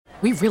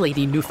We really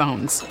need new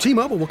phones.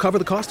 T-Mobile will cover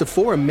the cost of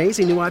 4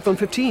 amazing new iPhone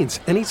 15s,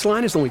 and each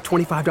line is only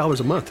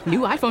 $25 a month. New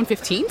iPhone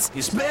 15s?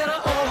 It's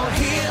better over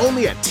here.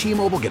 Only at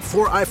T-Mobile, get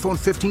 4 iPhone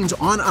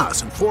 15s on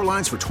us and 4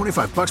 lines for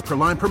 $25 per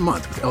line per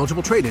month with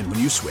eligible trade-in when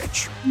you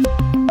switch.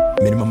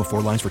 Minimum of 4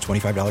 lines for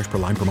 $25 per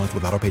line per month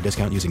with autopay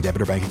discount using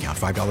debit or bank account.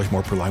 $5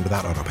 more per line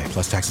without autopay,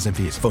 plus taxes and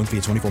fees. Phone fee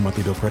at 24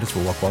 monthly bill credits for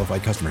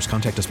well-qualified customers.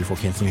 Contact us before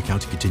canceling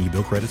account to continue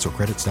bill credits or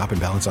credit stop and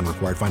balance on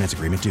required finance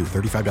agreement due.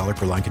 $35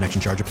 per line connection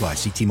charge applies.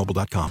 See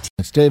T-Mobile.com.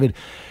 It's David.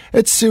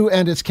 It's Sue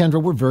and it's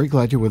Kendra. We're very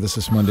glad you're with us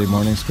this Monday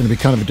morning. It's going to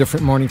be kind of a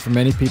different morning for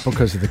many people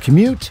because of the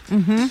commute.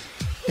 Mm-hmm.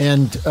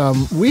 And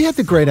we had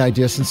the great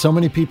idea, since so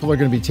many people are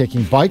going to be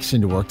taking bikes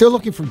into work, they're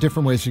looking for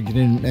different ways to get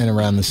in and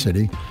around the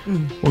city. We're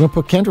going to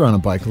put Kendra on a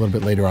bike a little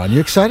bit later on. You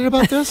excited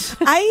about this?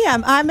 I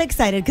am. I'm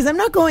excited because I'm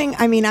not going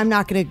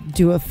to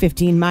do a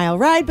 15-mile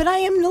ride, but I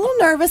am a little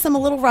nervous. I'm a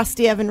little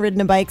rusty. I haven't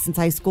ridden a bike since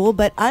high school,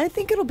 but I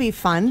think it'll be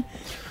fun.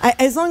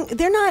 As long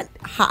they're not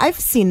high, I've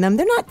seen them.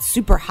 They're not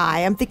super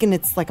high. I'm thinking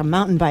it's like a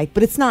mountain bike,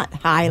 but it's not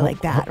high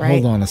like that,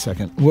 right? Hold on a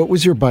second. What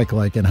was your bike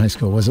like in high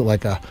school? Was it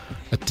like a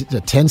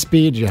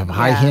 10-speed? Did you have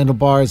high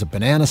handlebars, a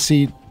banana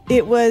seat?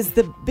 It was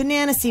the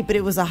banana seat, but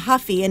it was a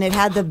Huffy, and it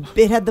had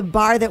the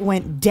bar that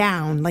went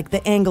down, like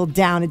the angle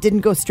down. It didn't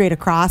go straight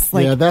across.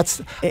 Like, yeah,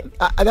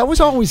 that was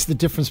always the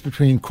difference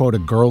between, quote, a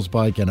girl's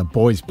bike and a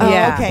boy's bike.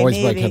 Yeah. Okay, the boy's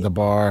maybe. bike had the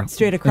bar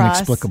Straight across.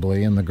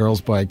 inexplicably, and the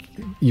girl's bike,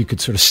 you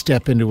could sort of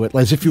step into it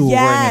as if you were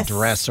wearing a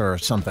dress or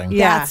something.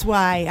 Yeah. That's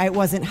why I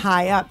wasn't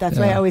high up. That's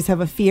why I always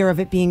have a fear of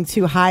it being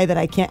too high that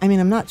I can't. I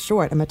mean, I'm not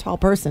short. I'm a tall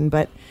person,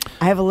 but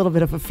I have a little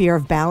bit of a fear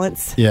of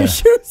balance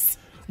issues.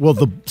 Well,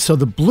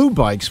 the blue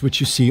bikes, which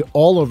you see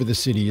all over the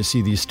city, you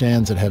see these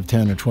stands that have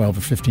 10 or 12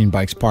 or 15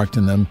 bikes parked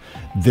in them.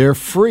 They're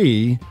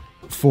free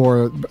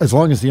for as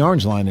long as the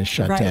Orange Line is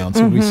shut down.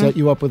 So we set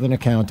you up with an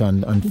account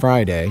on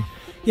Friday.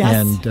 Yes.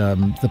 And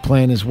the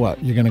plan is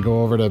what? You're going to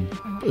go over to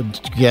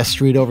Guest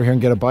Street over here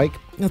and get a bike?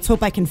 Let's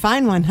hope I can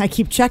find one. I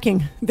keep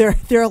checking. They're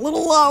a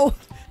little low.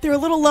 They're a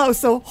little low,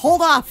 so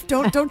hold off.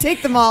 Don't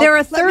take them all. There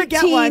are 13. Let me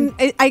get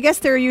one. I guess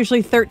there are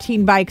usually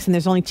 13 bikes, and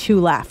there's only 2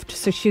 left.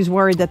 So she's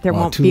worried that there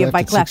won't be a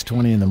bike left.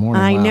 6:20 in the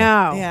morning. I wow.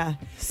 know. Yeah.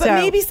 But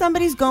maybe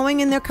somebody's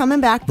going and they're coming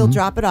back. They'll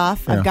drop it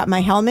off. Yeah. I've got my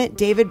helmet.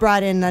 David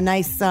brought in a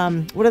nice,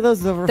 what are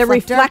those? The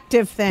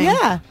reflective thing.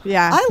 Yeah.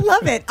 Yeah. I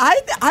love it.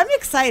 I'm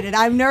excited.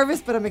 I'm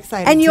nervous, but I'm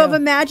excited. And you too. have a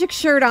magic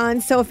shirt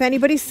on, so if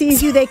anybody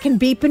sees you, they can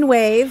beep and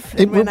wave.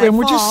 And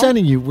we're just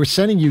sending you. We're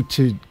sending you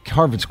to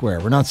Harvard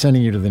Square. We're not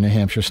sending you to the New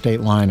Hampshire state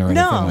line or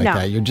anything like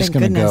that. You're just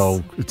going to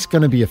go. It's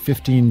going to be a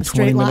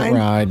 15-20-minute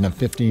ride and a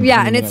 15.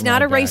 Yeah, and it's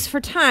not a race for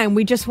time.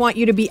 We just want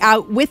you to be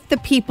out with the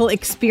people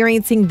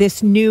experiencing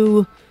this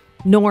new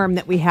norm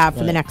that we have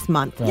for the next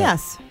month. Right.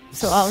 Yes.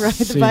 So I'll ride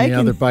the See bike. the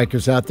other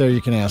bikers out there, you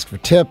can ask for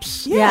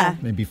tips. Yeah.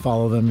 Maybe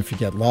follow them if you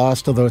get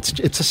lost. Although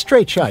it's a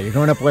straight shot. You're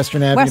going up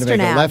Western Ave, you're going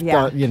to make a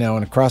left,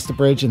 and across the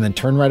bridge, and then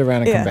turn right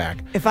around and come back.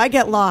 If I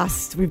get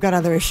lost, we've got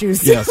other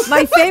issues. Yes.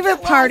 My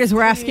favorite part is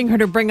we're asking her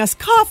to bring us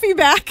coffee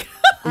back.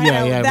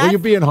 Yeah. Well,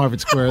 you'll be in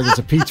Harvard Square. There's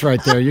a Pete's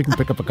right there. You can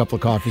pick up a couple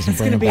of coffees and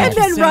bring them back.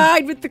 And then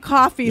ride with the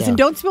coffees. And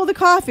don't spill the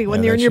coffee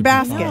when they're in your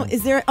basket. No,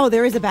 is there? Oh,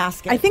 there is a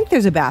basket. I think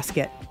there's a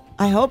basket.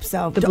 I hope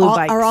so. The blue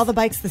bikes. Are all the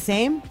bikes the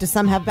same? Do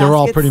some have baskets? They're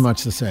all pretty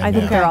much the same. I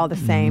think they're all the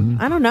same.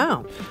 I don't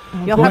know.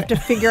 You'll have to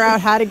figure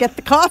out how to get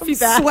the coffee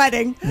back.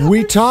 Sweating.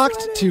 We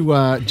talked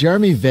to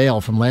Jeremy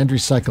Vale from Landry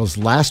Cycles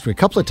last week, a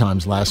couple of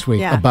times last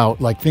week,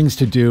 about like things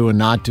to do and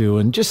not do,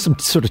 and just some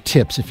sort of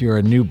tips if you're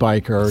a new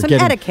biker. Some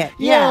etiquette.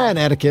 Yeah, and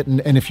etiquette.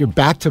 And if you're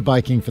back to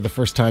biking for the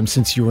first time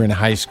since you were in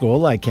high school,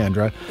 like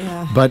Kendra.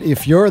 Yeah. But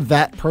if you're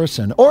that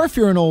person, or if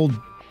you're an old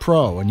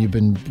pro and you've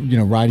been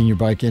riding your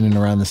bike in and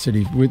around the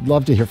city, we'd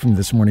love to hear from you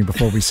this morning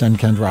before we send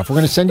Kendra off. We're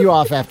going to send you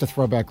off after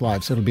Throwback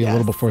Live, so it'll be a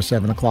little before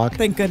 7 o'clock.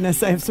 Thank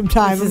goodness I have some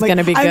time. This is going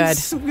to be good.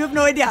 You have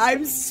no idea.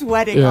 I'm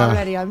sweating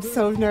already. I'm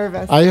so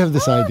nervous. I have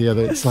this idea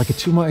that it's like a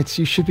 2 months.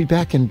 You should be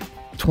back in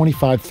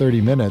 25,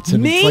 30 minutes.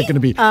 And it's like going to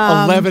be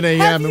 11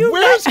 a.m. And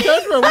where's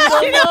Kendra?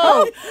 We don't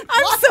know.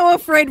 I'm so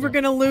afraid we're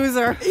going to lose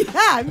her.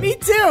 Yeah, me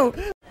too.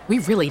 We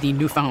really need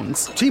new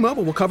phones.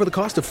 T-Mobile will cover the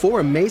cost of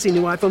 4 amazing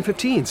new iPhone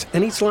 15s,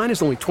 and each line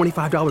is only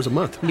 $25 a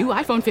month. New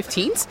iPhone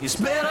 15s? It's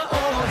better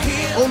over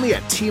here. Only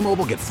at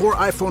T-Mobile, get 4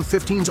 iPhone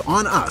 15s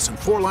on us and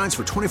 4 lines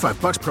for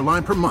 $25 per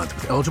line per month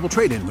with eligible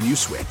trade-in when you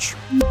switch.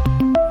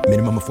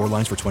 Minimum of 4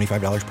 lines for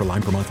 $25 per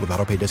line per month with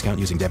autopay discount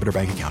using debit or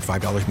bank account.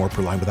 $5 more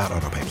per line without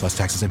autopay, plus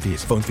taxes and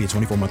fees. Phone fee at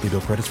 24 monthly bill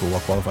credits for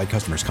well-qualified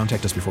customers.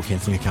 Contact us before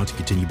canceling account to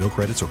continue bill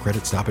credits or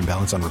credit stop and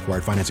balance on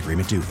required finance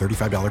agreement due.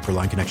 $35 per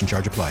line connection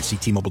charge applies. See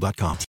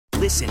T-Mobile.com.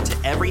 Listen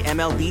to every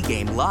MLB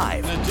game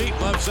live. In the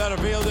deep left center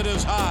field, it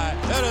is high,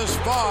 it is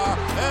far,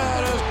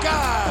 it is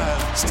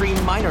gone.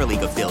 Stream minor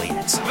league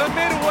affiliates. The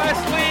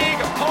Midwest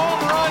League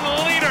home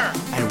run leader.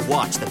 And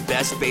watch the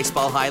best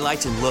baseball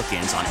highlights and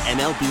look-ins on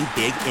MLB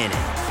Big Inning.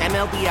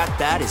 MLB At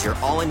Bat is your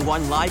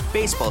all-in-one live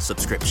baseball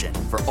subscription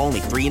for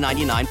only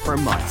 $3.99 per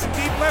month.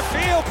 Deep left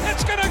field,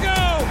 it's gonna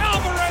go.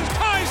 Alvarez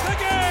ties the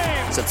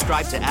game.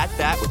 Subscribe to At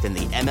Bat within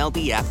the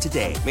MLB app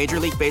today. Major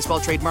League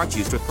Baseball trademarks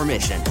used with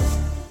permission.